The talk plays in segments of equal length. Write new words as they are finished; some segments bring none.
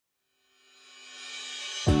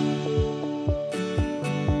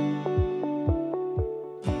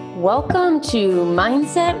Welcome to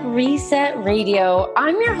Mindset Reset Radio.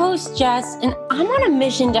 I'm your host, Jess, and I'm on a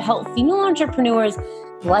mission to help female entrepreneurs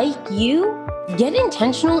like you get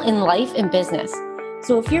intentional in life and business.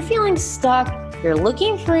 So if you're feeling stuck, you're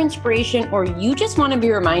looking for inspiration, or you just want to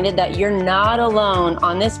be reminded that you're not alone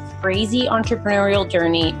on this crazy entrepreneurial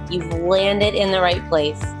journey, you've landed in the right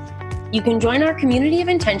place. You can join our community of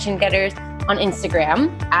intention getters on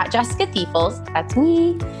Instagram at Jessica Thiefels, that's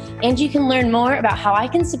me, and you can learn more about how I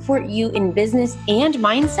can support you in business and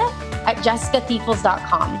mindset at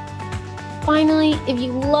jessicathiefels.com. Finally, if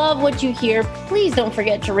you love what you hear, please don't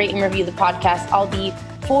forget to rate and review the podcast. I'll be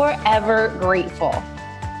forever grateful.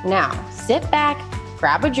 Now, sit back,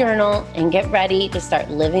 grab a journal, and get ready to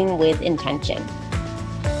start living with intention.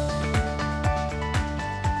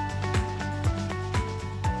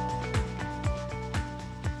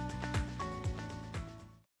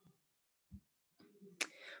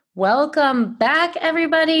 Welcome back,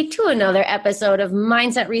 everybody, to another episode of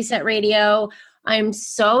Mindset Reset Radio. I'm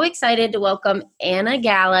so excited to welcome Anna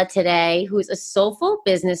Gala today, who is a soulful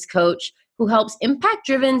business coach who helps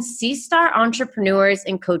impact-driven C-star entrepreneurs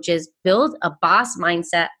and coaches build a boss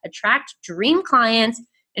mindset, attract dream clients,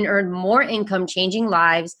 and earn more income, changing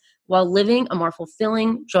lives while living a more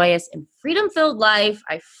fulfilling, joyous, and freedom-filled life.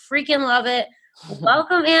 I freaking love it.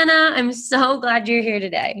 Welcome, Anna. I'm so glad you're here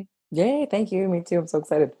today. Yay, thank you. Me too. I'm so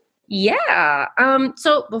excited. Yeah.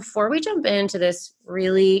 So before we jump into this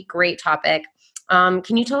really great topic,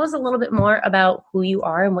 can you tell us a little bit more about who you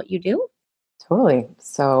are and what you do? Totally.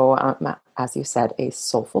 So, as you said, a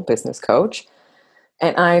soulful business coach,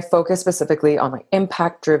 and I focus specifically on like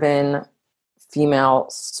impact-driven female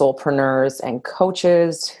soulpreneurs and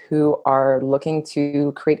coaches who are looking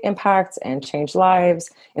to create impact and change lives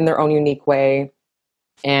in their own unique way.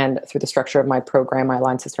 And through the structure of my program, my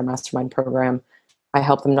Aligned Sister Mastermind program, I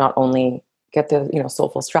help them not only get the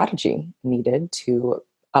soulful strategy needed to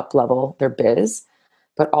up-level their biz,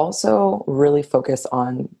 but also really focus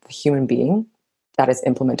on the human being that is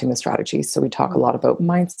implementing the strategy. So we talk a lot about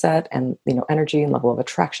mindset and energy and level of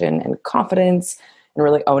attraction and confidence and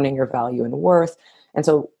really owning your value and worth. And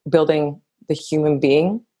so building the human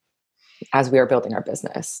being as we are building our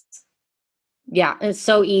business. Yeah, it's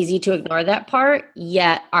so easy to ignore that part,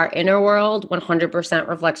 yet our inner world 100%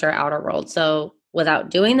 reflects our outer world. So without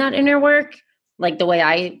doing that inner work, like the way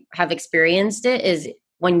I have experienced it is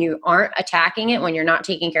when you aren't attacking it, when you're not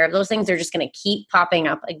taking care of those things, they're just going to keep popping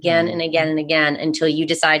up again and again and again until you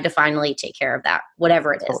decide to finally take care of that,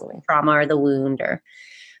 whatever it is, the trauma or the wound or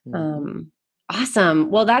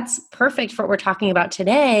awesome. Well, that's perfect for what we're talking about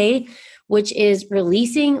today, which is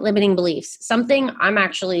releasing limiting beliefs, something I'm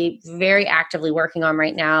actually very actively working on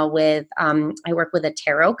right now with, I work with a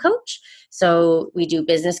tarot coach. So we do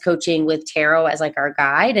business coaching with tarot as like our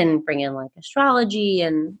guide and bring in like astrology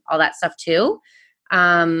and all that stuff too.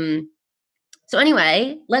 So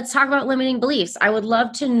anyway, let's talk about limiting beliefs. I would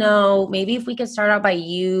love to know, maybe if we could start out by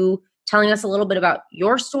you telling us a little bit about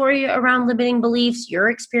your story around limiting beliefs, your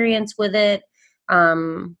experience with it.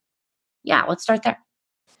 Let's start there.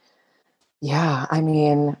 Yeah, I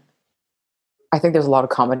mean, I think there's a lot of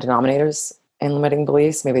common denominators in limiting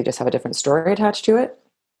beliefs. Maybe they just have a different story attached to it.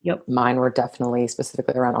 Yep. Mine were definitely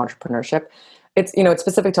specifically around entrepreneurship. It's, it's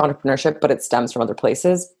specific to entrepreneurship, but it stems from other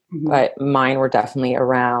places. Mm-hmm. But mine were definitely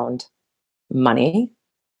around money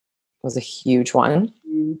was a huge one.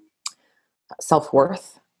 Mm-hmm.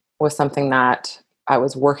 Self-worth was something that I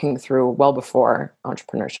was working through well before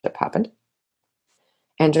entrepreneurship happened.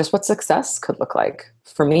 And just what success could look like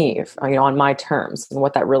for me, on my terms and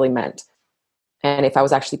what that really meant. And if I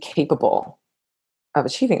was actually capable of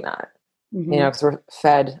achieving that, because we're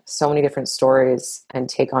fed so many different stories and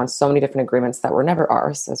take on so many different agreements that were never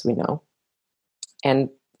ours, as we know. And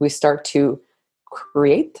we start to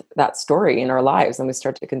create that story in our lives and we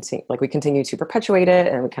start to continue to perpetuate it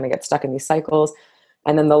and we kind of get stuck in these cycles.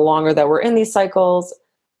 And then the longer that we're in these cycles,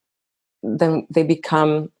 then they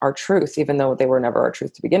become our truth, even though they were never our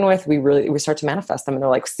truth to begin with. We start to manifest them and they're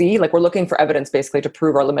like, see, like we're looking for evidence basically to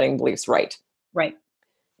prove our limiting beliefs right. Right.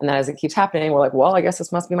 And then as it keeps happening, we're like, well, I guess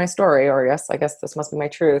this must be my story, or yes, I guess this must be my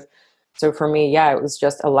truth. So for me, it was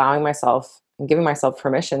just allowing myself and giving myself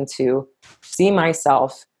permission to see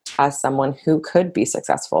myself as someone who could be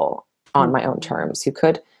successful on my own terms, who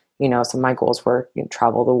could, some of my goals were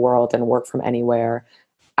travel the world and work from anywhere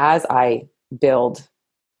as I build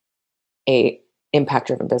a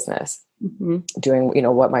impact-driven business, doing,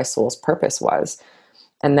 what my soul's purpose was.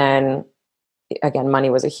 And then again, money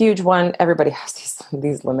was a huge one. Everybody has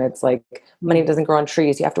these limits, like money doesn't grow on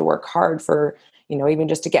trees. You have to work hard for, even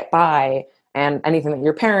just to get by. and anything that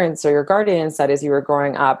your parents or your guardian said as you were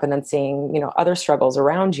growing up, and then seeing, other struggles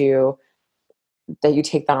around you, that you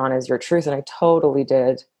take that on as your truth. And I totally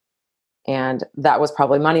did. And that was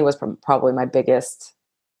money was probably my biggest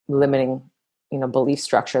limiting, belief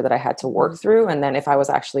structure that I had to work through. And then if I was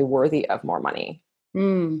actually worthy of more money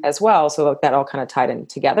as well. So that all kind of tied in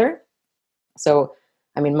together. So,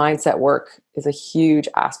 mindset work is a huge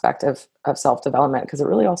aspect of self-development, because it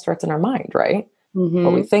really all starts in our mind, right?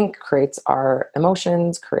 What we think creates our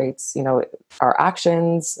emotions, creates, our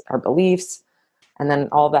actions, our beliefs, and then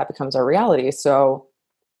all of that becomes our reality. So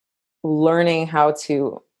learning how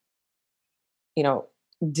to,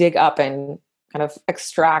 dig up and kind of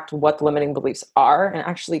extract what the limiting beliefs are and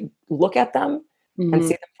actually look at them and see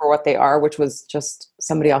them for what they are, which was just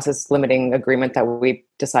somebody else's limiting agreement that we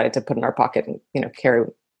decided to put in our pocket and, carry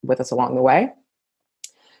with us along the way.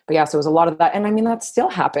 But yeah, so it was a lot of that. And that still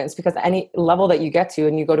happens, because any level that you get to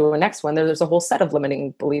and you go to a next one, there's a whole set of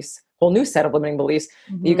limiting beliefs, whole new set of limiting beliefs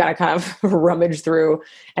that you got to kind of rummage through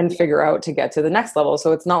and figure out to get to the next level.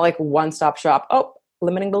 So it's not like one-stop shop. Oh,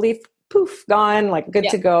 limiting belief, poof, gone, like good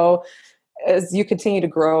to go. As you continue to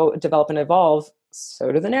grow, develop, and evolve,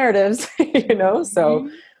 so do the narratives, so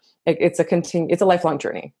it's a lifelong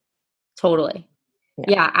journey. Totally.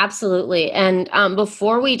 Yeah, absolutely. And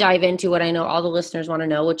before we dive into what I know all the listeners want to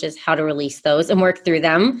know, which is how to release those and work through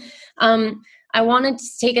them, I wanted to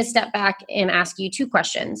take a step back and ask you two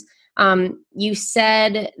questions. You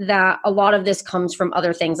said that a lot of this comes from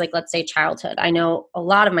other things, like let's say childhood. I know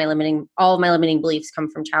all of my limiting beliefs come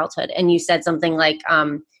from childhood. And you said something like,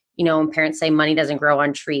 when parents say money doesn't grow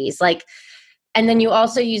on trees, and then you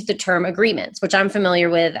also used the term agreements, which I'm familiar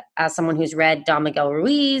with as someone who's read Don Miguel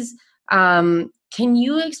Ruiz. Can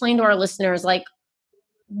you explain to our listeners,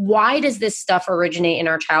 why does this stuff originate in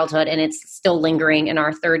our childhood and it's still lingering in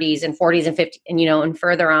our 30s and 40s and 50s and, and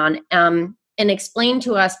further on? And explain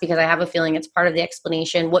to us, because I have a feeling it's part of the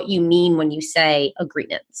explanation, what you mean when you say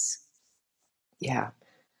agreements. Yeah.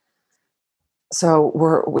 So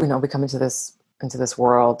we come into this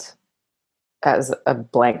world as a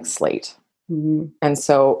blank slate. And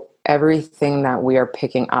so everything that we are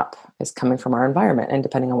picking up is coming from our environment. And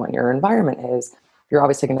depending on what your environment is, you're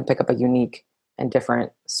obviously going to pick up a unique and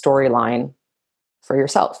different storyline for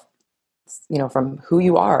yourself, from who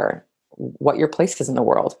you are, what your place is in the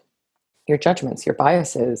world, your judgments, your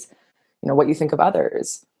biases, what you think of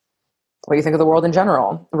others, what you think of the world in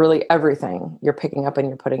general, really everything you're picking up and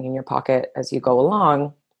you're putting in your pocket as you go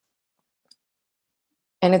along.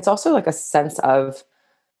 And it's also like a sense of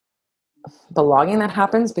belonging that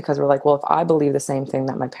happens, because we're like, well, if I believe the same thing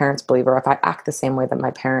that my parents believe, or if I act the same way that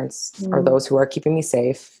my parents or those who are keeping me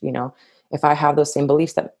safe, if I have those same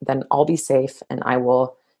beliefs, then I'll be safe and I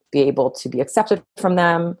will be able to be accepted from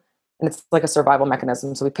them. And it's like a survival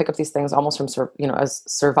mechanism. So we pick up these things almost from, as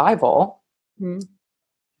survival. And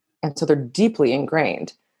so they're deeply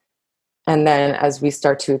ingrained. And then as we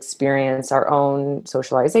start to experience our own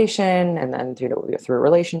socialization, and then through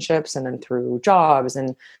relationships, and then through jobs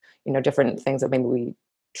and, different things that maybe we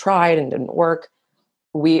tried and didn't work,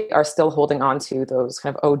 we are still holding on to those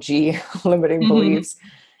kind of OG limiting beliefs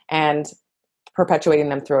and perpetuating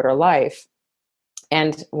them throughout our life.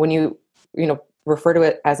 And when you refer to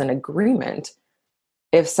it as an agreement,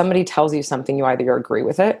 if somebody tells you something, you either agree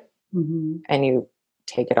with it and you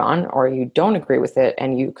take it on, or you don't agree with it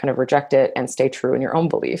and you kind of reject it and stay true in your own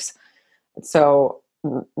beliefs. So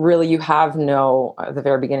really, you have at the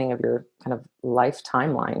very beginning of your kind of life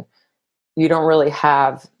timeline, you don't really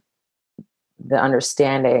have the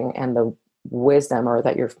understanding and the wisdom, or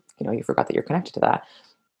that you forgot that you're connected to that,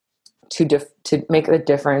 to make the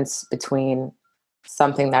difference between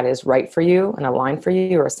something that is right for you and aligned for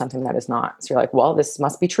you, or something that is not. So you're like, well, this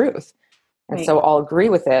must be truth. And so I'll agree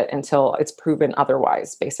with it until it's proven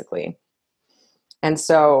otherwise, basically. And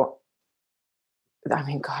so,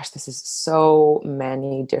 gosh, this is so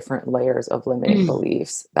many different layers of limiting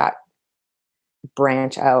beliefs that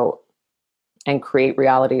branch out and create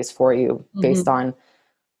realities for you based on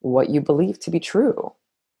what you believe to be true.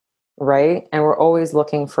 Right. And we're always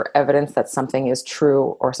looking for evidence that something is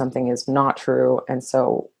true or something is not true. And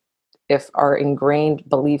so if our ingrained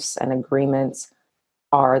beliefs and agreements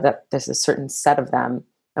are that there's a certain set of them,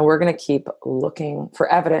 and we're going to keep looking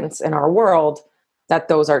for evidence in our world that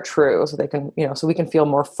those are true, so they can, so we can feel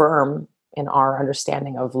more firm in our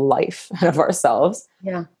understanding of life and of ourselves.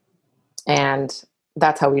 Yeah. And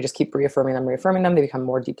that's how we just keep reaffirming them. They become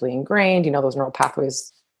more deeply ingrained. Those neural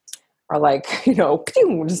pathways are like,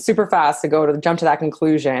 just super fast to jump to that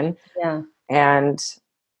conclusion. Yeah. And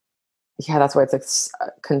that's why it's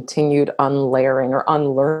like continued unlayering or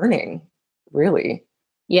unlearning, really.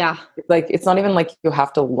 Yeah. Like, it's not even like you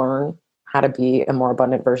have to learn how to be a more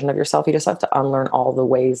abundant version of yourself. You just have to unlearn all the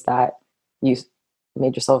ways that you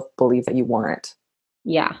made yourself believe that you weren't.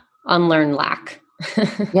 Yeah. Unlearn lack.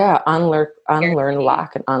 Yeah. Unlearn Scarcity.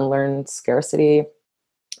 lack and unlearn scarcity,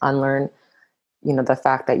 unlearn, the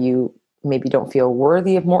fact that you maybe don't feel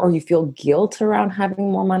worthy of more, or you feel guilt around having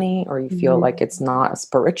more money, or you feel like it's not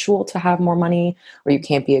spiritual to have more money, or you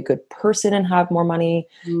can't be a good person and have more money.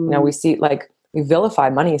 We see, like, we vilify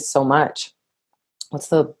money so much. What's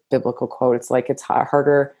the biblical quote? It's like, it's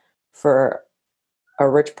harder for a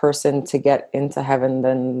rich person to get into heaven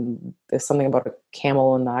than there's something about a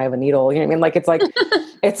camel in the eye of a needle. You know what I mean? Like,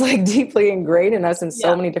 it's like deeply ingrained in us in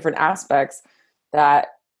so many different aspects that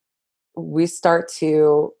we start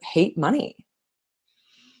to hate money.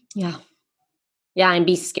 Yeah. Yeah. And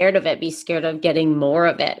be scared of it. Be scared of getting more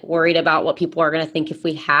of it. Worried about what people are going to think if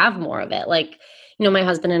we have more of it. Like, my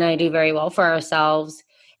husband and I do very well for ourselves.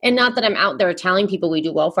 And not that I'm out there telling people we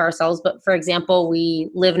do well for ourselves, but for example,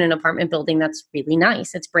 we live in an apartment building that's really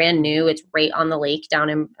nice. It's brand new. It's right on the lake down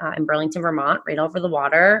in Burlington, Vermont, right over the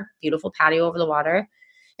water, beautiful patio over the water.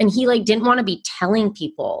 And he didn't want to be telling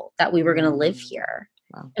people that we were going to live here.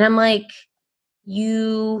 Wow. And I'm like,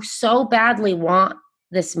 you so badly want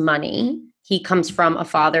this money. He comes from a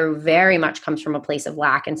father who very much comes from a place of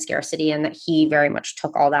lack and scarcity, and that he very much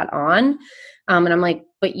took all that on. And I'm like,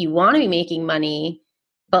 but you want to be making money,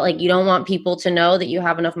 but you don't want people to know that you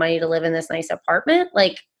have enough money to live in this nice apartment.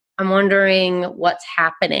 I'm wondering what's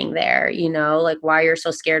happening there, why you're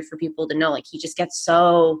so scared for people to know. He just gets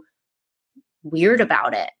so weird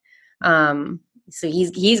about it. So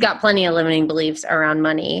he's got plenty of limiting beliefs around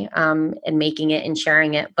money, and making it and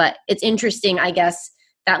sharing it. But it's interesting, I guess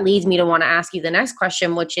that leads me to want to ask you the next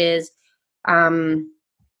question, which is,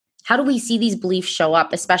 how do we see these beliefs show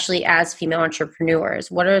up, especially as female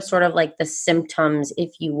entrepreneurs? What are sort of the symptoms,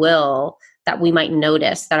 if you will, that we might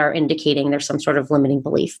notice that are indicating there's some sort of limiting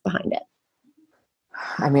belief behind it?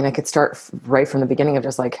 I mean, I could start right from the beginning of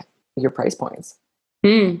just your price points.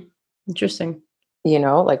 Interesting.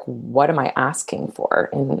 What am I asking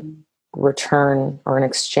for in return or in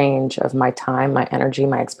exchange of my time, my energy,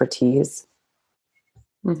 my expertise?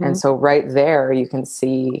 Mm-hmm. And so right there, you can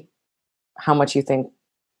see how much you think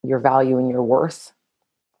your value and your worth,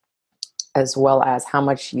 as well as how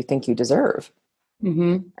much you think you deserve.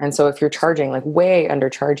 Mm-hmm. And so if you're charging way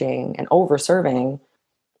undercharging and over serving,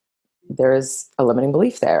 there's a limiting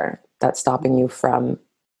belief there that's stopping you from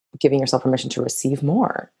giving yourself permission to receive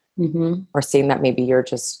more. Mm-hmm. Or seeing that maybe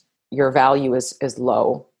your value is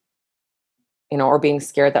low, or being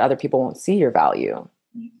scared that other people won't see your value.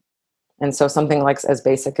 And so something as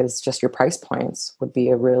basic as just your price points would be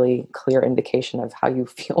a really clear indication of how you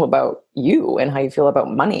feel about you and how you feel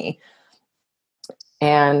about money.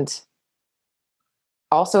 And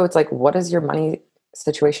also it's what is your money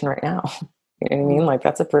situation right now? You know what I mean?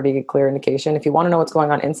 That's a pretty clear indication. If you want to know what's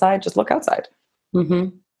going on inside, just look outside.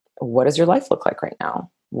 Mm-hmm. What does your life look like right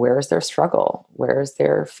now? Where is their struggle? Where is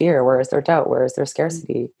their fear? Where is their doubt? Where is their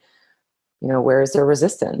scarcity? Where is their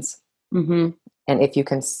resistance? Mm-hmm. And if you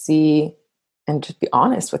can see and just be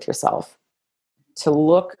honest with yourself, to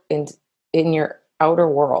look in your outer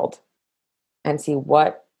world and see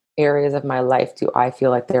what areas of my life do I feel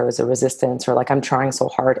like there is a resistance, or I'm trying so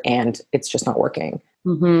hard and it's just not working.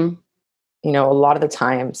 Mm-hmm. A lot of the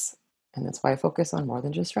times, and that's why I focus on more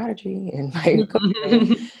than just strategy in my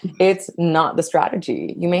coaching, it's not the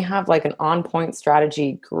strategy. You may have an on-point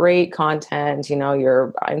strategy, great content,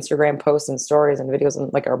 your Instagram posts and stories and videos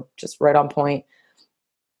and are just right on point.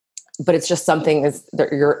 But it's just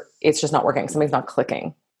it's just not working. Something's not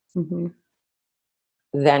clicking. Mm-hmm.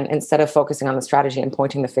 Then instead of focusing on the strategy and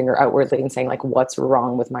pointing the finger outwardly and saying what's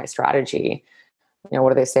wrong with my strategy? What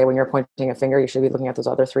do they say? When you're pointing a finger, you should be looking at those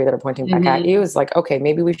other three that are pointing back at you. It's okay,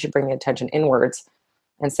 maybe we should bring the attention inwards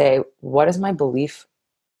and say, what is my belief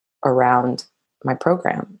around my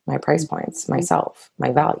program, my price points, myself,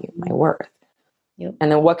 my value, my worth? Yep.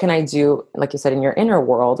 And then what can I do, like you said, in your inner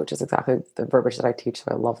world, which is exactly the verbiage that I teach.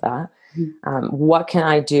 So I love that. Mm-hmm. What can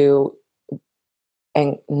I do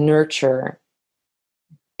and nurture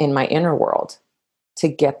in my inner world to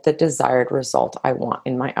get the desired result I want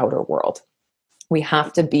in my outer world? We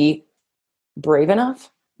have to be brave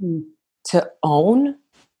enough to own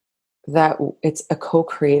that it's a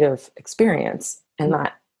co-creative experience, and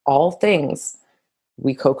that all things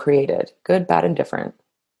we co-created, good, bad, and different.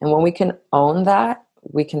 And when we can own that,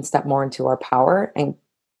 we can step more into our power and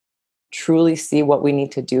truly see what we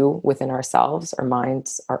need to do within ourselves, our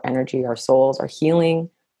minds, our energy, our souls, our healing,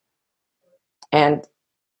 and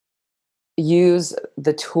use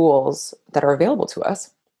the tools that are available to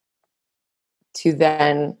us to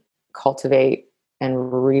then cultivate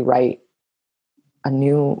and rewrite a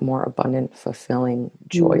new, more abundant, fulfilling,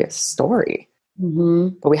 joyous story.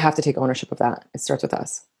 But we have to take ownership of that. It starts with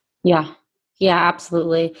us. Yeah. Yeah,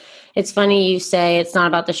 absolutely. It's funny you say it's not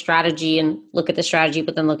about the strategy and look at the strategy,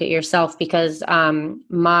 but then look at yourself, because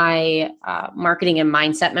my marketing and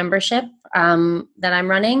mindset membership that I'm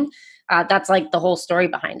running, that's like the whole story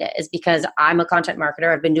behind it, is because I'm a content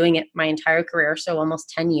marketer. I've been doing it my entire career, so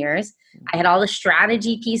almost 10 years. I had all the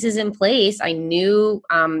strategy pieces in place. I knew,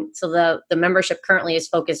 so the membership currently is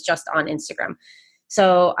focused just on Instagram.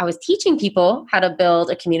 So I was teaching people how to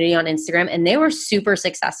build a community on Instagram, and they were super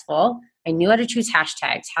successful. I knew how to choose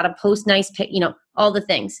hashtags, how to post nice, all the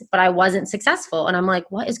things, but I wasn't successful. And I'm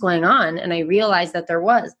like, what is going on? And I realized that there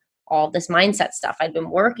was all this mindset stuff. I'd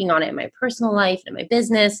been working on it in my personal life and my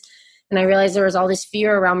business. And I realized there was all this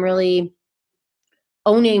fear around really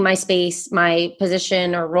owning my space, my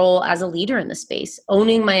position or role as a leader in the space,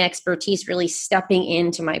 owning my expertise, really stepping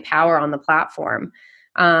into my power on the platform.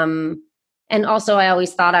 And also, I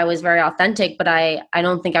always thought I was very authentic, but I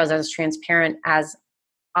don't think I was as transparent as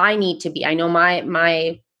I need to be. I know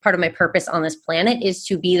my part of my purpose on this planet is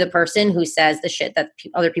to be the person who says the shit that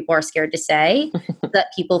other people are scared to say, that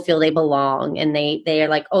people feel they belong, and they are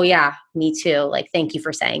like, oh yeah, me too. Like, thank you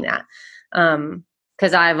for saying that.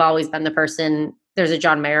 Because I've always been the person. There's a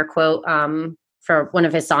John Mayer quote for one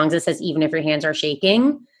of his songs that says, "Even if your hands are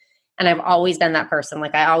shaking." And I've always been that person.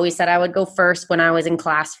 Like, I always said I would go first when I was in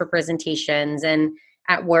class for presentations. And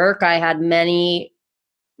at work, I had many,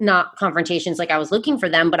 not confrontations like I was looking for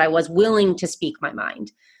them, but I was willing to speak my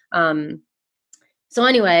mind. So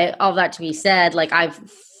anyway, all that to be said, like, I've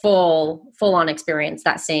full on experience.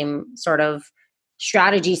 That same sort of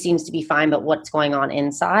strategy seems to be fine, but what's going on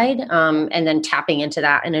inside, and then tapping into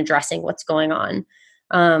that and addressing what's going on.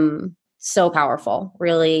 So powerful,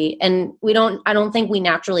 really. And I don't think we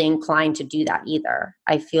naturally inclined to do that either.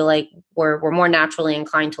 I feel like we're more naturally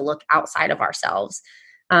inclined to look outside of ourselves.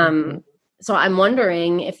 So I'm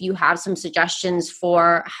wondering if you have some suggestions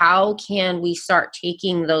for how can we start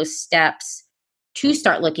taking those steps to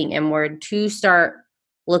start looking inward, to start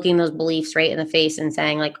looking those beliefs right in the face and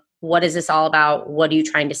saying, like, what is this all about? What are you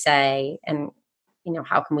trying to say? And,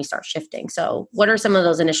 how can we start shifting? So what are some of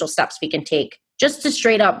those initial steps we can take just to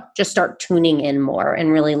straight up just start tuning in more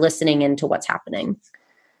and really listening into what's happening?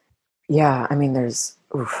 Yeah, I mean, there's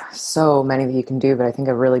so many that you can do, but I think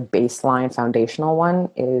a really baseline foundational one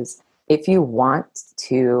is, if you want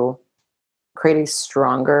to create a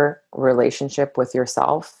stronger relationship with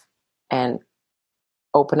yourself and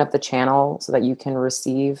open up the channel so that you can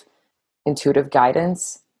receive intuitive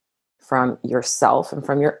guidance from yourself and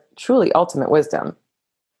from your truly ultimate wisdom,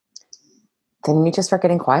 then you need to start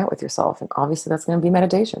getting quiet with yourself. And obviously that's going to be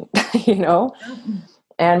meditation,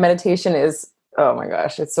 And meditation is, oh my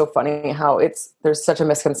gosh, it's so funny how there's such a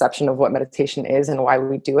misconception of what meditation is and why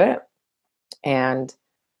we do it.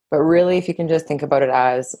 But really, if you can just think about it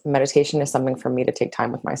as meditation is something for me to take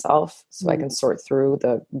time with myself so I can sort through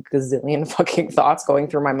the gazillion fucking thoughts going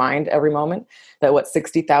through my mind every moment,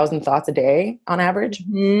 60,000 thoughts a day on average.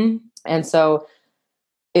 And so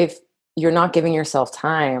if you're not giving yourself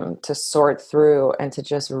time to sort through and to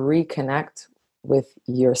just reconnect with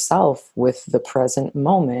yourself, with the present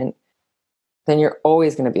moment, then you're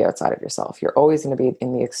always going to be outside of yourself. You're always going to be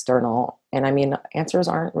in the external. And I mean, answers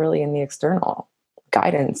aren't really in the external.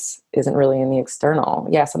 Guidance isn't really in the external.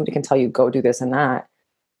 Yeah, somebody can tell you, go do this and that.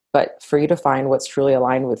 But for you to find what's truly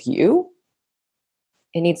aligned with you,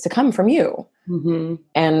 it needs to come from you.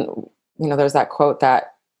 And, there's that quote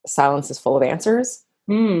that silence is full of answers.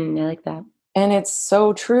 I like that. And it's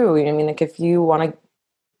so true. I mean, like, if you want to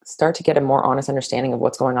start to get a more honest understanding of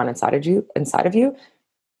what's going on inside of you,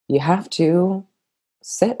 you have to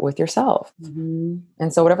sit with yourself.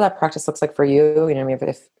 And so whatever that practice looks like for you,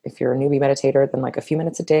 if you're a newbie meditator, then like a few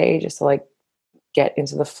minutes a day just to like get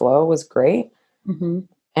into the flow was great.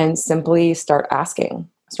 And simply start asking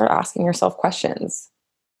yourself questions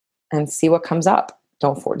and see what comes up.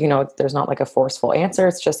 There's not like a forceful answer.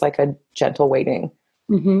 It's just like a gentle waiting.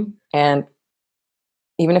 And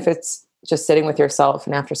even if it's just sitting with yourself,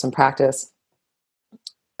 and after some practice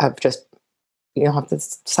of just, you don't have to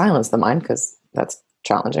silence the mind, because that's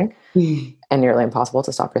challenging and nearly impossible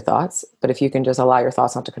to stop your thoughts. But if you can just allow your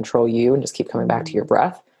thoughts not to control you and just keep coming back to your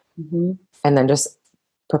breath, and then just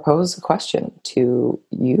propose a question to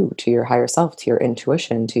you, to your higher self, to your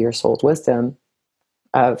intuition, to your soul's wisdom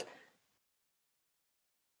of,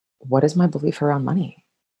 what is my belief around money?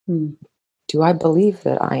 Do I believe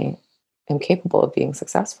that I am capable of being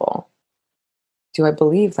successful? Do I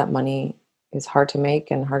believe that money is hard to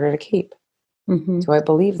make and harder to keep? Do I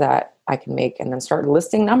believe that I can make, and then start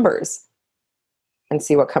listing numbers and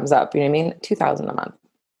see what comes up. You know what I mean? 2,000 a month,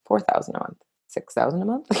 4,000 a month, 6,000 a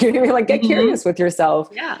month. You know what I mean? Like, get curious with yourself.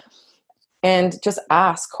 Yeah. And just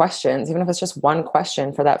ask questions, even if it's just one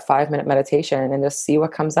question for that 5-minute meditation, and just see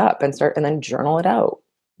what comes up and then journal it out.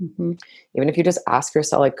 Even if you just ask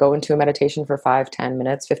yourself, like, go into a meditation for 5, 10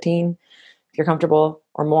 minutes, 15, if you're comfortable,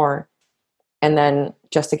 or more. And then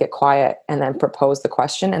just to get quiet, and then propose the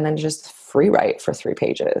question, and then just free write for 3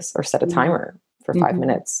 pages, or set a timer for 5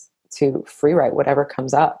 minutes to free write whatever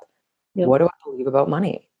comes up. Yep. What do I believe about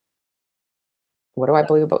money? What do I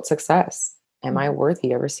believe about success? Am I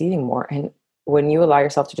worthy of receiving more? And when you allow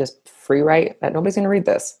yourself to just free write, that nobody's going to read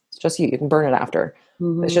this. It's just you. You can burn it after.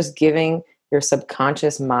 It's just giving your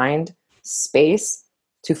subconscious mind space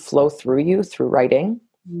to flow through you, through writing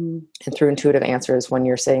and through intuitive answers when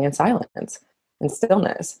you're sitting in silence and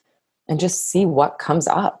stillness, and just see what comes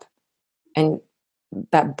up. And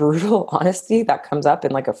that brutal honesty that comes up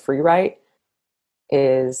in like a free write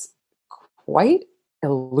is quite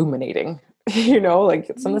illuminating. You know,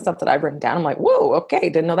 like some of the stuff that I've written down, I'm like, whoa, okay,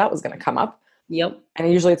 didn't know that was going to come up. Yep.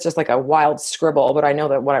 And usually it's just like a wild scribble, but I know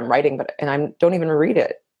that what I'm writing, and I don't even read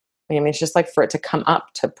it. I mean, it's just like for it to come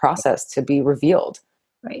up, to process, to be revealed.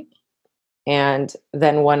 Right. And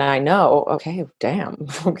then when I know, okay, damn,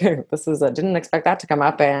 okay, this is didn't expect that to come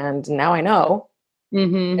up, and now I know.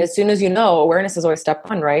 As soon as you know, awareness is always step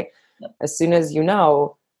 1, right? Yep. As soon as you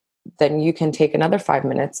know, then you can take another 5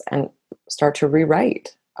 minutes and start to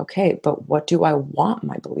rewrite. Okay, but what do I want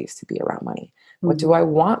my beliefs to be around money? What do I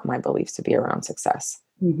want my beliefs to be around success?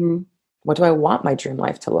 What do I want my dream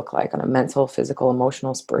life to look like on a mental, physical,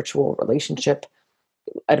 emotional, spiritual, relationship,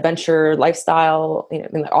 adventure, lifestyle, you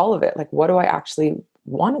know, all of it? Like, what do I actually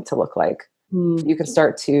want it to look like? You can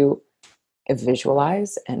start to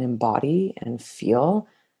visualize and embody and feel,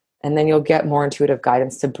 and then you'll get more intuitive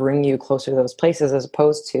guidance to bring you closer to those places, as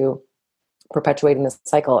opposed to perpetuating this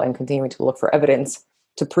cycle and continuing to look for evidence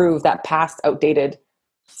to prove that past, outdated,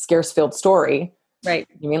 scarce-filled story. Right.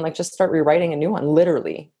 You mean, like, just start rewriting a new one,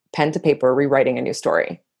 literally pen to paper, rewriting a new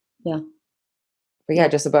story. Yeah. But yeah,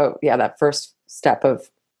 just about, that first step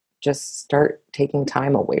of just start taking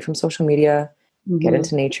time away from social media, get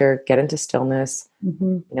into nature, get into stillness.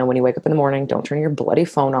 You know, when you wake up in the morning, don't turn your bloody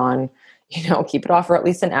phone on, you know, keep it off for at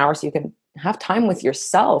least an hour so you can have time with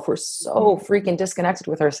yourself. We're so freaking disconnected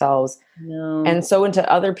with ourselves and so into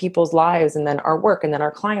other people's lives, and then our work, and then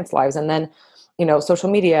our clients' lives, and then, you know, social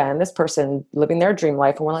media, and this person living their dream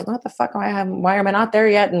life. And we're like, what the fuck? Why am I not there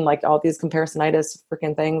yet? And like all these comparisonitis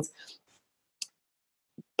freaking things.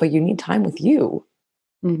 But you need time with you.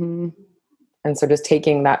 And so just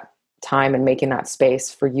taking that time and making that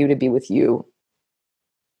space for you to be with you,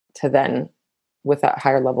 to then, with that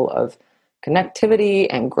higher level of connectivity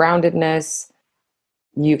and groundedness,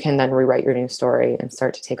 you can then rewrite your new story and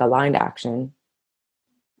start to take aligned action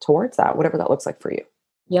towards that, whatever that looks like for you.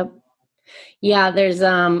 Yep. Yeah, there's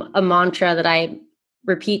a mantra that I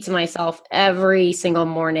repeat to myself every single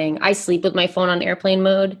morning. I sleep with my phone on airplane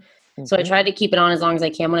mode. So I try to keep it on as long as I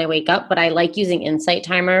can when I wake up, but I like using Insight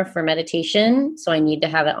Timer for meditation. So I need to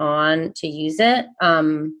have it on to use it.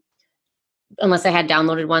 Unless I had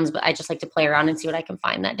downloaded ones, but I just like to play around and see what I can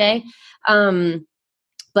find that day.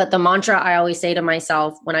 But the mantra I always say to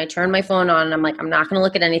myself when I turn my phone on, I'm like, I'm not going to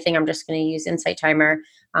look at anything. I'm just going to use Insight Timer,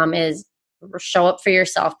 is show up for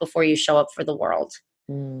yourself before you show up for the world.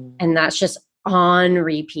 And that's just on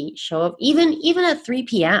repeat. Show up even at 3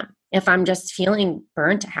 p.m. If I'm just feeling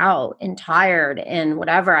burnt out and tired and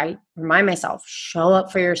whatever, I remind myself, show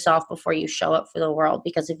up for yourself before you show up for the world.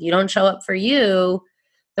 Because if you don't show up for you,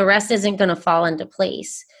 the rest isn't going to fall into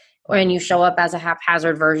place. When you show up as a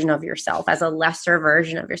haphazard version of yourself, as a lesser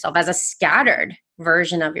version of yourself, as a scattered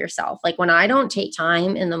version of yourself. Like when I don't take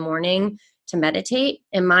time in the morning to meditate,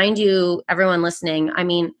 and mind you, everyone listening, I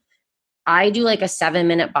mean, I do like a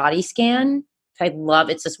 7-minute body scan.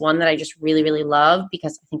 It's this one that I just really, really love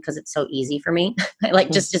because it's so easy for me. I like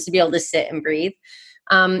just to be able to sit and breathe.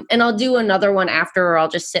 And I'll do another one after, or I'll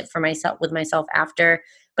just sit with myself after,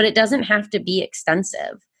 but it doesn't have to be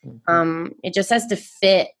extensive. It just has to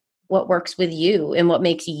fit what works with you and what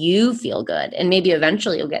makes you feel good. And maybe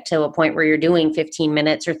eventually you'll get to a point where you're doing 15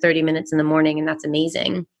 minutes or 30 minutes in the morning, and that's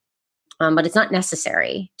amazing. But it's not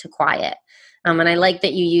necessary to quiet. And I like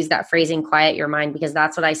that you use that phrasing, quiet your mind, because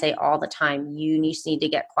that's what I say all the time. You just need to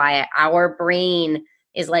get quiet. Our brain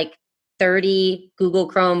is like 30 Google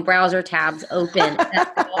Chrome browser tabs open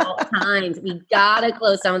at all times. We gotta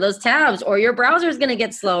close some of those tabs or your browser is going to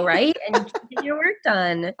get slow, right? And you can't get your work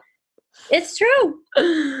done. It's true.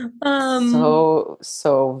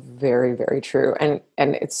 So very, very true. And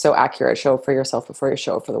it's so accurate. Show up for yourself before you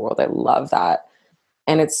show up for the world. I love that.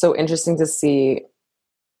 And it's so interesting to see,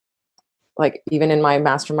 like, even in my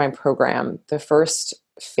mastermind program, the first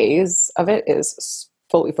phase of it is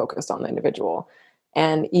fully focused on the individual.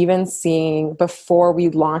 And even seeing, before we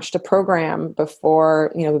launched a program,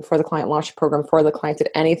 before the client launched a program, before the client did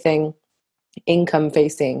anything income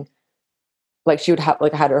facing, like, she would have,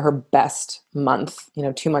 like, had her best month,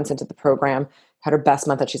 2 months into the program, had her best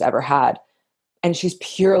month that she's ever had. And she's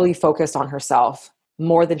purely focused on herself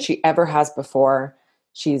more than she ever has before.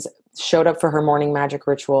 She's showed up for her morning magic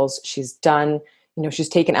rituals. She's done, she's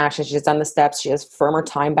taken action. She's done the steps. She has firmer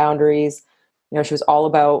time boundaries. She was all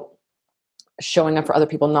about showing up for other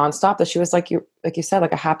people nonstop. That she was, like you said,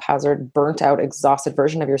 like a haphazard, burnt out, exhausted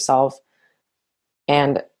version of yourself.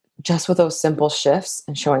 And just with those simple shifts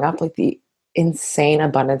and showing up, like, the insane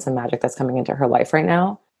abundance and magic that's coming into her life right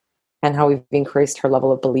now, and how we've increased her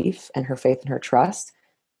level of belief and her faith and her trust,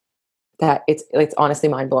 that it's honestly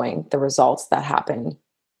mind-blowing, the results that happen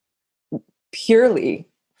purely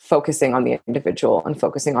focusing on the individual and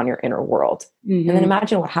focusing on your inner world. Mm-hmm. And then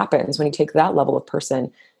imagine what happens when you take that level of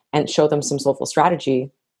person and show them some soulful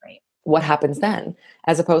strategy. Right. What happens then,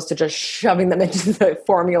 as opposed to just shoving them into the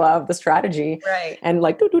formula of the strategy, right, and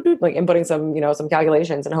like inputting some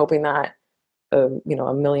calculations and hoping that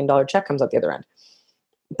 $1 million check comes out the other end.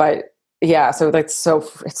 But yeah, so it's so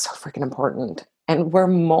freaking important. And where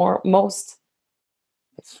most,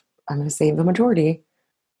 I'm going to say the majority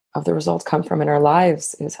of the results come from in our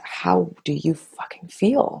lives is, how do you fucking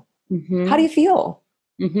feel? Mm-hmm. How do you feel?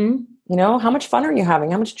 Mm-hmm. How much fun are you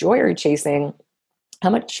having? How much joy are you chasing? How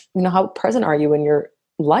much, how present are you in your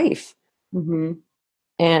life? Mm-hmm.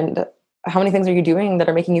 And how many things are you doing that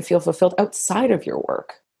are making you feel fulfilled outside of your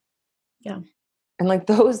work? Yeah. And, like,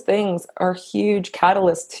 those things are huge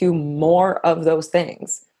catalysts to more of those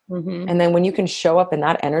things. Mm-hmm. And then when you can show up in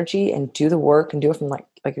that energy and do the work and do it from, like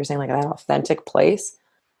you're saying, like that authentic place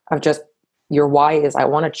of just, your why is, I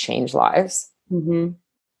want to change lives. Mm-hmm.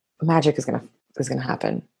 Magic is gonna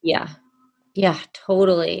happen. Yeah. Yeah,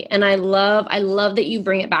 totally. And I love that you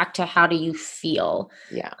bring it back to, how do you feel?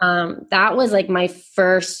 Yeah. That was like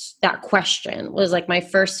that question was like my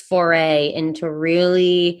first foray into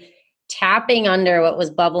really tapping under what was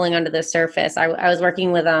bubbling under the surface. I was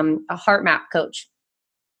working with a heart map coach.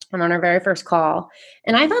 I'm on our very first call.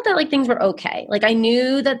 And I thought that, like, things were okay. Like, I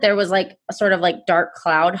knew that there was, like, a sort of, like, dark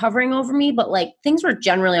cloud hovering over me, but, like, things were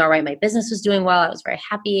generally all right. My business was doing well. I was very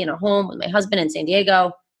happy in a home with my husband in San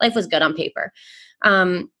Diego. Life was good on paper.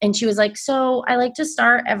 And she was like, so I like to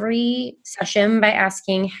start every session by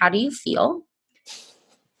asking, how do you feel?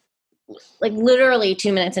 Like, literally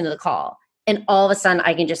 2 minutes into the call. And all of a sudden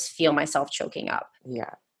I can just feel myself choking up. Yeah.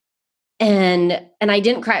 And I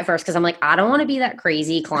didn't cry at first, because I'm like, I don't want to be that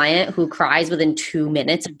crazy client who cries within 2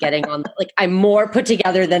 minutes of getting on. Like, I'm more put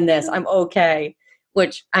together than this. I'm okay.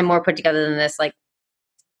 Which, I'm more put together than this. Like,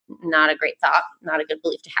 not a great thought, not a good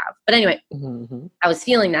belief to have. But anyway, mm-hmm. I was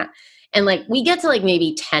feeling that. And, like, we get to, like,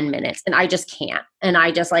 maybe 10 minutes and I just can't. And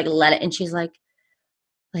I just, like, let it. And she's like,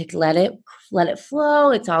 let it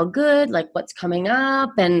flow. It's all good. Like, what's coming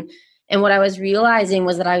up? And what I was realizing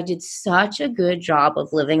was that I did such a good job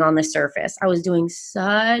of living on the surface. I was doing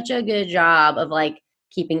such a good job of, like,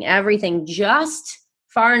 keeping everything just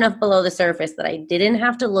far enough below the surface that I didn't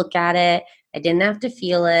have to look at it. I didn't have to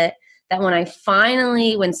feel it. That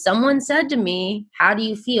when someone said to me, how do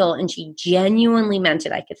you feel? And she genuinely meant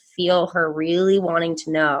it. I could feel her really wanting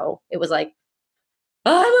to know. It was like,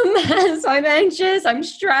 oh, I'm a mess. I'm anxious. I'm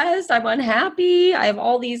stressed. I'm unhappy. I have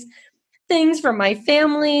all these things from my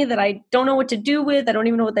family that I don't know what to do with. I don't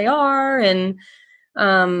even know what they are. And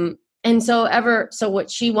so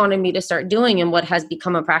what she wanted me to start doing, and what has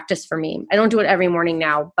become a practice for me, I don't do it every morning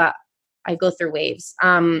now, but I go through waves.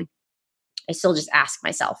 I still just ask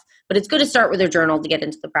myself, but it's good to start with a journal to get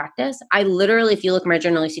into the practice. I literally, if you look at my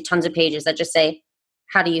journal, you see tons of pages that just say,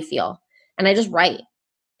 how do you feel? And I just write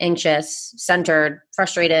anxious, centered,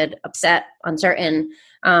 frustrated, upset, uncertain.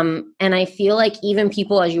 And I feel like even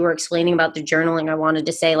people, as you were explaining about the journaling, I wanted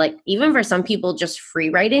to say, like, even for some people, just free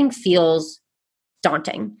writing feels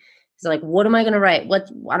daunting. It's like, what am I going to write?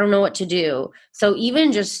 I don't know what to do. So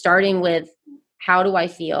even just starting with, how do I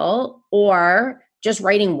feel? Or just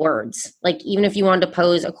writing words, like, even if you wanted to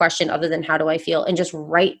pose a question other than how do I feel, and just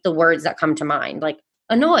write the words that come to mind, like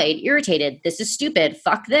annoyed, irritated, this is stupid,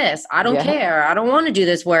 fuck this, I don't care, I don't want to do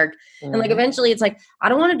this work. Mm-hmm. And, like, eventually it's like, I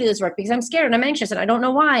don't want to do this work because I'm scared and I'm anxious and I don't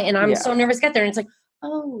know why, and I'm so nervous to get there. And it's like,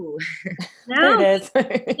 oh, now,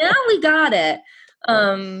 now we got it.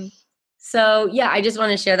 So yeah, I just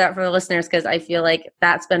want to share that for the listeners because I feel like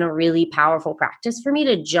that's been a really powerful practice for me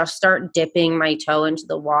to just start dipping my toe into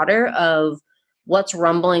the water of what's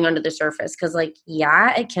rumbling under the surface. Because like,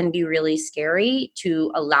 yeah, it can be really scary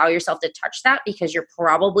to allow yourself to touch that because you're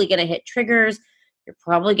probably going to hit triggers. You're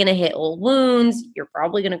probably going to hit old wounds. You're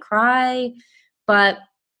probably going to cry. But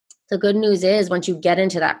the good news is once you get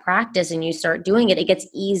into that practice and you start doing it, it gets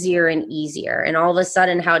easier and easier. And all of a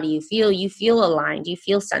sudden, how do you feel? You feel aligned, you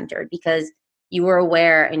feel centered because you were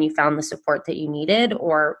aware and you found the support that you needed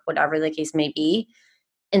or whatever the case may be.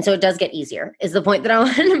 And so it does get easier is the point that I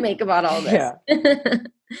wanted to make about all this.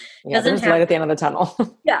 Yeah, there's light at the end of the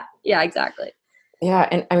tunnel. Yeah, exactly. Yeah.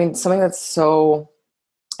 And I mean, something that's so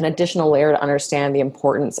an additional layer to understand the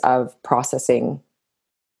importance of processing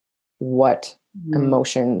what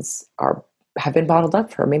emotions have been bottled up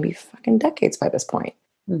for maybe fucking decades by this point.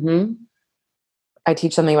 Mm-hmm. I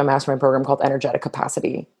teach something in my mastermind program called energetic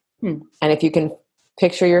capacity. And if you can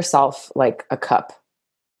picture yourself like a cup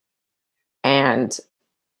and,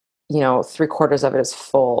 3/4 of it is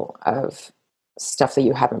full of stuff that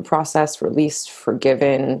you haven't processed, released,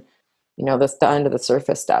 forgiven, the under the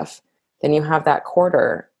surface stuff, then you have that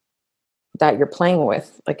quarter that you're playing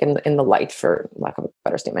with, like in the light, for lack of a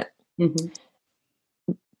better statement. Mm-hmm.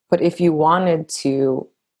 But if you wanted to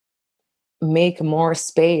make more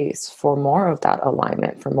space for more of that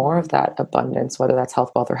alignment, for more of that abundance, whether that's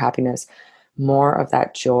health, wealth, or happiness, more of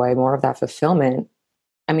that joy, more of that fulfillment.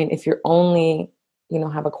 I mean, if you're only,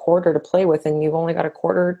 have a quarter to play with and you've only got a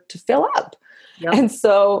quarter to fill up. Yep. And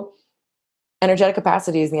so energetic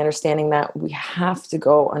capacity is the understanding that we have to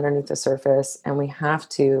go underneath the surface and we have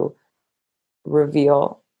to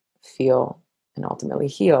reveal, feel, and ultimately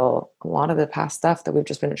heal a lot of the past stuff that we've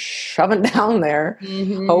just been shoving down there,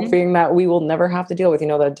 hoping that we will never have to deal with,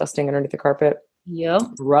 the dusting underneath the carpet,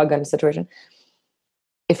 rug on situation.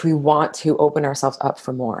 If we want to open ourselves up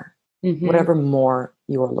for more, whatever more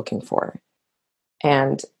you are looking for.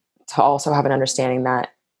 And to also have an understanding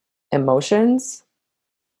that emotions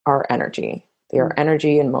are energy. They are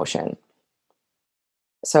energy in motion.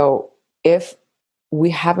 So if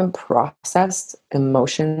we haven't processed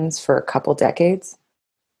emotions for a couple decades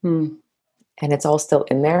and it's all still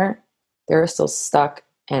in there, there is still stuck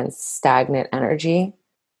and stagnant energy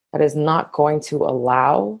that is not going to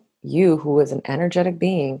allow you, who is an energetic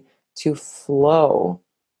being, to flow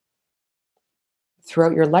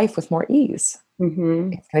throughout your life with more ease. It's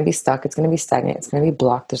going to be stuck. It's going to be stagnant. It's going to be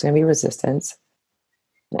blocked. There's going to be resistance.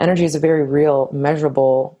 And energy is a very real,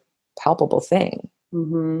 measurable, palpable thing.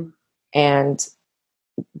 And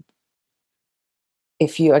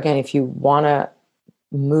if you want to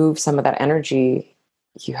move some of that energy,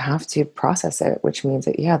 you have to process it, which means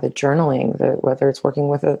that, the journaling, whether it's working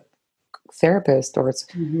with a therapist or it's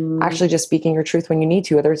actually just speaking your truth when you need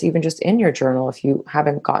to, whether it's even just in your journal, if you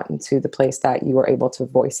haven't gotten to the place that you are able to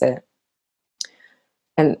voice it.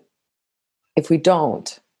 And if we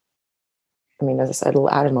don't, as I said, a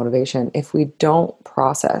little added motivation, if we don't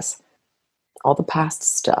process all the past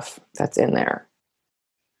stuff that's in there,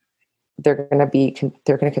 they're going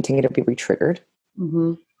to continue to be re-triggered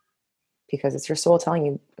because it's your soul telling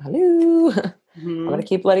you, hello, I'm going to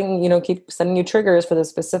keep sending you triggers for this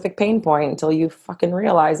specific pain point until you fucking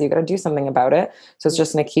realize you got to do something about it. So it's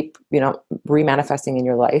just going to keep, re-manifesting in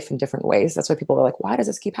your life in different ways. That's why people are like, why does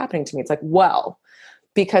this keep happening to me? It's like, well,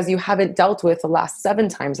 because you haven't dealt with the last 7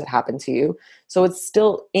 times it happened to you. So it's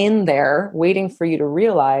still in there waiting for you to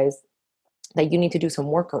realize that you need to do some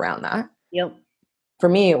work around that. Yep. For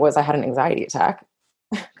me, it was, I had an anxiety attack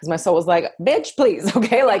because my soul was like, bitch, please.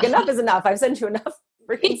 Okay. Like enough is enough. I've sent you enough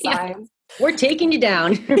freaking signs. We're taking you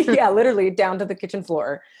down. Yeah. Literally down to the kitchen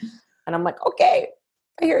floor. And I'm like, okay,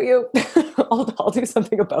 I hear you. I'll do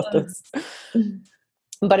something about this.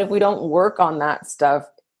 But if we don't work on that stuff,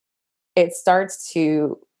 it starts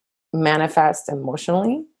to manifest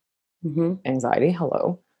emotionally. Anxiety.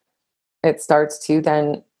 Hello. It starts to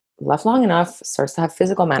then, left long enough, starts to have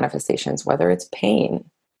physical manifestations, whether it's pain,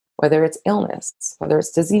 whether it's illness, whether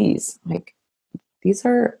it's disease. Like, these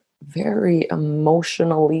are very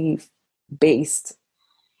emotionally based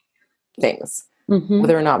things,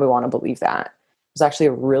 whether or not we want to believe that. There's actually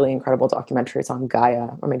a really incredible documentary. It's on Gaia,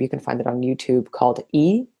 or maybe you can find it on YouTube, called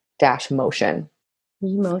E-Motion.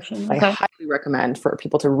 Emotion. I highly recommend for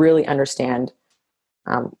people to really understand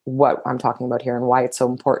what I'm talking about here and why it's so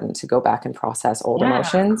important to go back and process old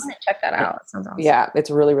emotions. I'm gonna check that out. That sounds awesome. Yeah, it's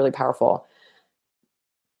really, really powerful.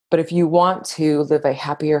 But if you want to live a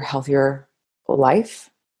happier, healthier life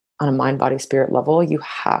on a mind, body, spirit level, you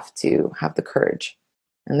have to have the courage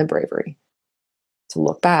and the bravery to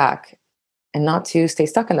look back and not to stay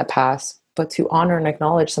stuck in the past, but to honor and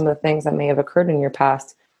acknowledge some of the things that may have occurred in your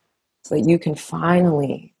past so that you can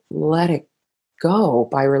finally let it go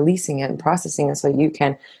by releasing it and processing it, so you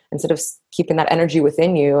can, instead of keeping that energy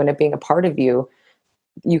within you and it being a part of you,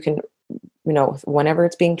 you can, whenever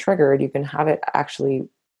it's being triggered, you can have it actually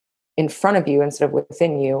in front of you instead of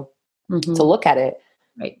within you, to look at it,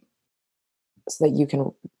 right, so that you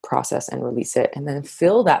can process and release it, and then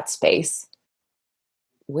fill that space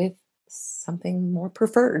with something more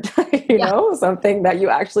preferred, something that you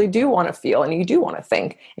actually do want to feel and you do want to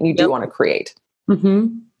think and you do want to create.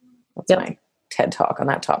 That's my TED Talk on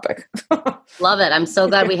that topic. Love it. I'm so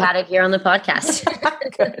glad we had it here on the podcast.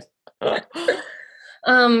 Good.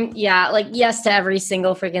 Yes to every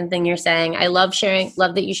single freaking thing you're saying. I love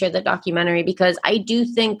that you shared the documentary, because I do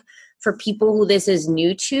think for people who this is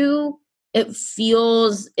new to, it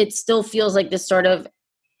still feels like this sort of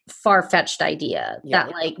far-fetched idea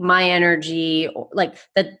that like my energy, like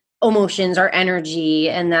that emotions are energy,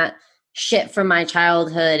 and that shit from my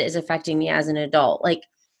childhood is affecting me as an adult. Like,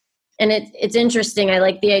 and it's interesting. I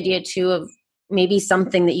like the idea too of maybe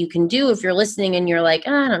something that you can do if you're listening and you're like,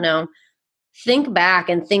 I don't know, think back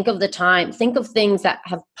and think of things that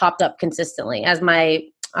have popped up consistently. As my,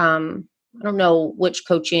 I don't know which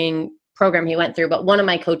coaching program he went through, but one of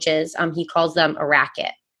my coaches, he calls them a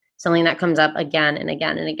racket, something that comes up again and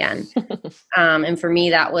again and again. And for me,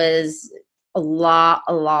 that was a lot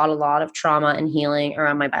of trauma and healing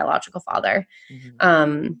around my biological father,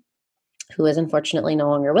 who is unfortunately no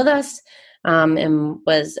longer with us, and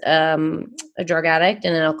was a drug addict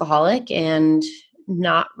and an alcoholic and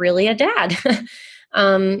not really a dad.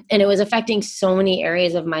 And it was affecting so many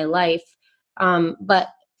areas of my life. But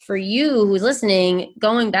for you who's listening,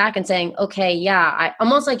 going back and saying, okay, I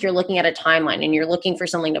almost like you're looking at a timeline and you're looking for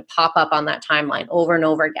something to pop up on that timeline over and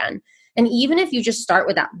over again. And even if you just start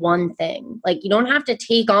with that one thing, like you don't have to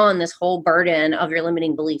take on this whole burden of your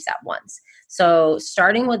limiting beliefs at once. So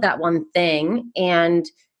starting with that one thing, and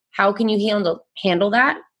how can you handle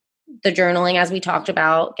that? The journaling, as we talked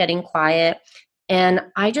about, getting quiet. And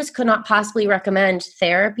I just could not possibly recommend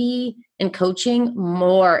therapy and coaching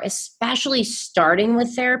more, especially starting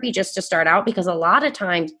with therapy just to start out, because a lot of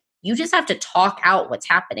times you just have to talk out what's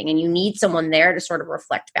happening and you need someone there to sort of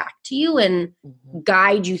reflect back to you and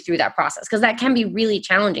guide you through that process. Because that can be really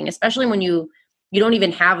challenging, especially when you don't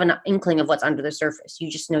even have an inkling of what's under the surface.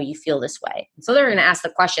 You just know you feel this way. So they're going to ask the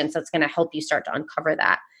questions that's going to help you start to uncover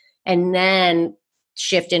that. And then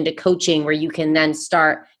shift into coaching, where you can then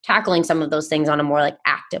start tackling some of those things on a more like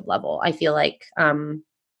active level. I feel like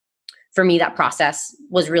for me, that process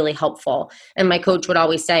was really helpful. And my coach would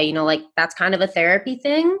always say, like, that's kind of a therapy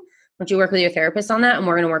thing. Don't you work with your therapist on that? And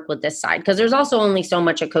we're going to work with this side. Because there's also only so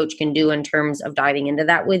much a coach can do in terms of diving into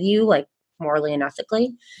that with you, like morally and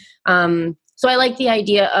ethically. So I like the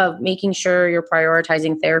idea of making sure you're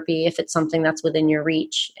prioritizing therapy if it's something that's within your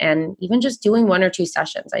reach, and even just doing 1 or 2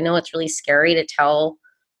 sessions. I know it's really scary to tell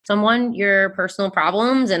someone your personal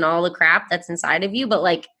problems and all the crap that's inside of you, but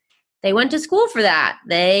like, they went to school for that.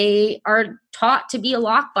 They are taught to be a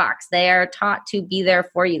lockbox. They are taught to be there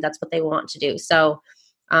for you. That's what they want to do. So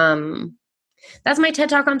that's my TED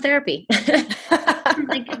Talk on therapy.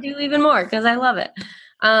 I could do even more because I love it.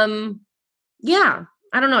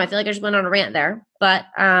 I don't know. I feel like I just went on a rant there, but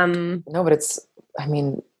no, but it's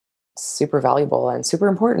super valuable and super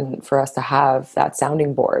important for us to have that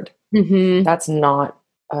sounding board. That's not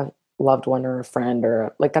a loved one or a friend,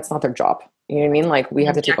 or like, that's not their job. You know what I mean? Like, we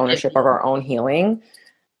have to take ownership of our own healing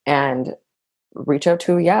and reach out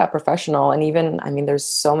to a professional. And even, there's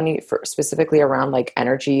so many specifically around like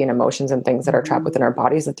energy and emotions and things that are trapped within our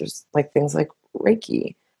bodies, that there's like things like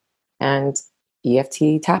Reiki and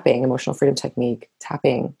EFT tapping, emotional freedom technique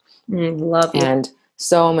tapping. Love it. And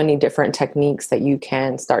so many different techniques that you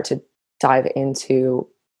can start to dive into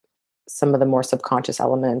some of the more subconscious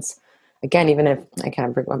elements. Again, even if I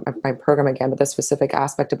can't bring my program again, but the specific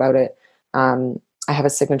aspect about it, I have a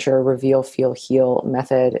signature reveal, feel, heal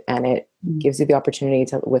method, and it gives you the opportunity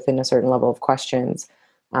to, within a certain level of questions,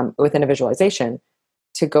 within a visualization,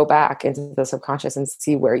 to go back into the subconscious and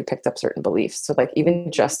see where you picked up certain beliefs. So like,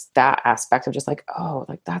 even just that aspect of just like, oh,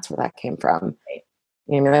 like that's where that came from. Right.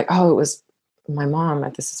 You know, like, oh, it was my mom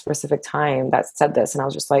at this specific time that said this. And I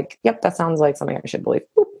was just like, yep, that sounds like something I should believe.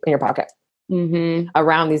 Boop, in your pocket.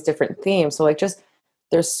 Around these different themes. So like, just,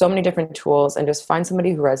 there's so many different tools, and just find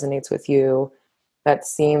somebody who resonates with you. That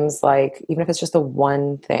seems like, even if it's just the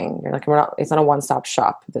one thing, you're like, it's not a one-stop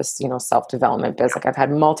shop, this, self-development biz. Like, I've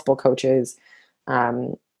had multiple coaches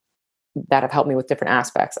that have helped me with different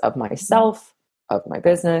aspects of myself, of my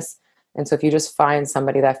business. And so if you just find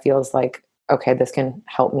somebody that feels like, okay, this can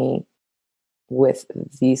help me with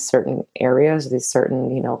these certain areas, these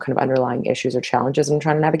certain, kind of underlying issues or challenges I'm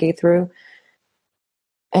trying to navigate through.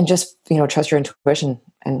 And just, trust your intuition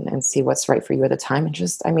and see what's right for you at the time. And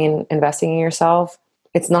just, investing in yourself,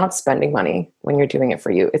 it's not spending money when you're doing it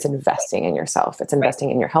for you. It's investing in yourself. It's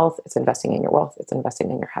investing in your health. It's investing in your wealth. It's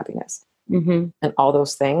investing in your happiness. Mm-hmm. And all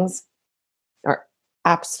those things are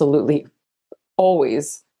absolutely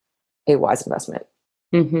always a wise investment.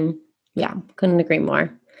 Mm-hmm. Yeah, couldn't agree more.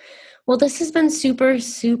 Well, this has been super,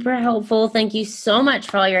 super helpful. Thank you so much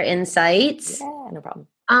for all your insights. Yeah, no problem.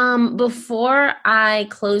 Before I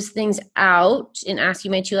close things out and ask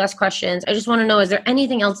you my 2 last questions, I just want to know, is there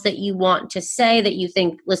anything else that you want to say that you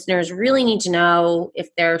think listeners really need to know if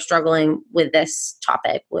they're struggling with this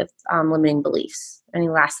topic with limiting beliefs? Any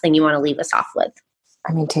last thing you want to leave us off with?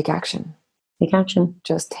 Take action. Take action.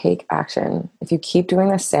 Just take action. If you keep doing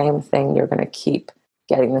the same thing, you're going to keep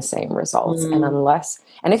getting the same results.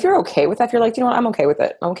 And if you're okay with that, if you're like, I'm okay with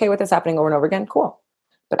it. I'm okay with this happening over and over again. Cool.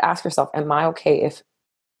 But ask yourself, am I okay if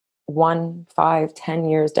 1, 5, 10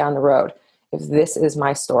 years down the road, if this is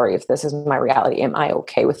my story, if this is my reality, am I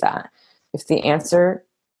okay with that? If the answer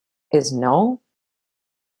is no,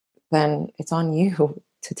 then it's on you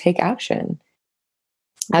to take action,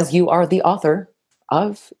 as you are the author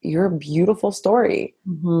of your beautiful story.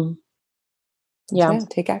 Mm-hmm. Yeah,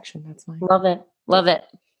 take action. That's mine. Love it. Love it.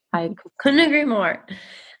 I couldn't agree more.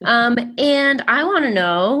 And I want to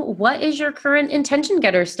know, what is your current intention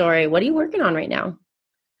getter story? What are you working on right now?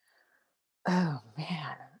 Oh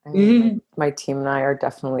man. My team and I are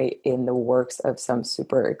definitely in the works of some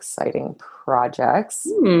super exciting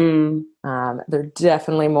projects. They're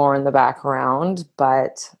definitely more in the background,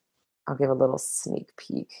 but I'll give a little sneak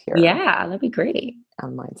peek here. Yeah, that'd be great.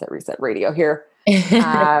 On Mindset Reset Radio here.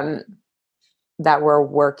 That we're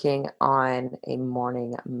working on a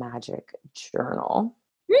morning magic journal.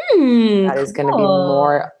 That is going to be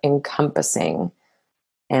more encompassing,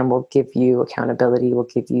 and will give you accountability, will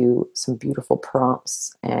give you some beautiful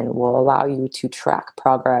prompts, and will allow you to track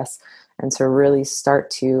progress and to really start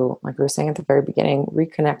to, like we were saying at the very beginning,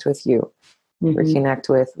 reconnect with you, reconnect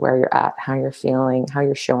with where you're at, how you're feeling, how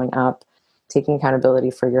you're showing up, taking accountability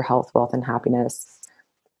for your health, wealth, and happiness,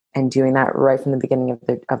 and doing that right from the beginning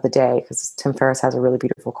of the day. Because Tim Ferriss has a really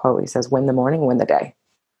beautiful quote. He says, "Win the morning, win the day."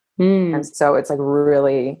 And so it's like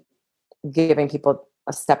really giving people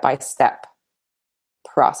a step-by-step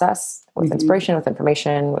process with inspiration, with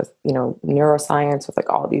information, with, neuroscience, with like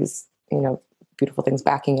all these, beautiful things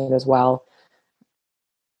backing it as well,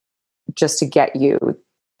 just to get you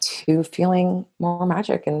to feeling more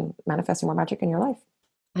magic and manifesting more magic in your life.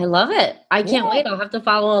 I love it. I can't wait. I'll have to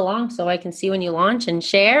follow along so I can see when you launch and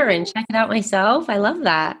share and check it out myself. I love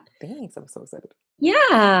that. Thanks. I'm so excited.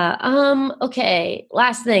 Yeah. Okay.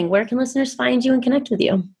 Last thing, where can listeners find you and connect with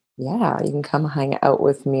you? Yeah, you can come hang out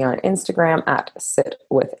with me on Instagram at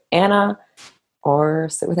sitwithanna or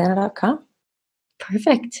sitwithanna.com.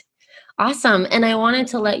 Perfect. Awesome. And I wanted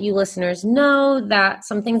to let you listeners know that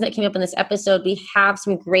some things that came up in this episode, we have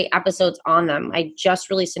some great episodes on them. I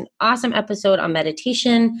just released an awesome episode on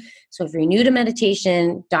meditation. So if you're new to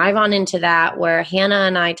meditation, dive on into that, where Hannah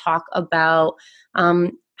and I talk about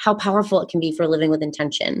how powerful it can be for living with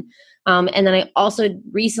intention. And then I also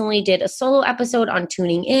recently did a solo episode on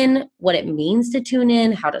tuning in, what it means to tune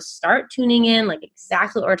in, how to start tuning in, like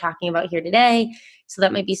exactly what we're talking about here today. So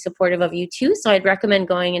that might be supportive of you too. So I'd recommend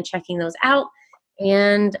going and checking those out.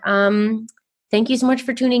 And thank you so much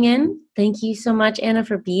for tuning in. Thank you so much, Anna,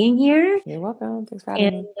 for being here. You're welcome. Thanks for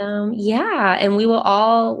having me. And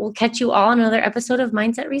we'll catch you all on another episode of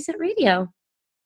Mindset Reset Radio.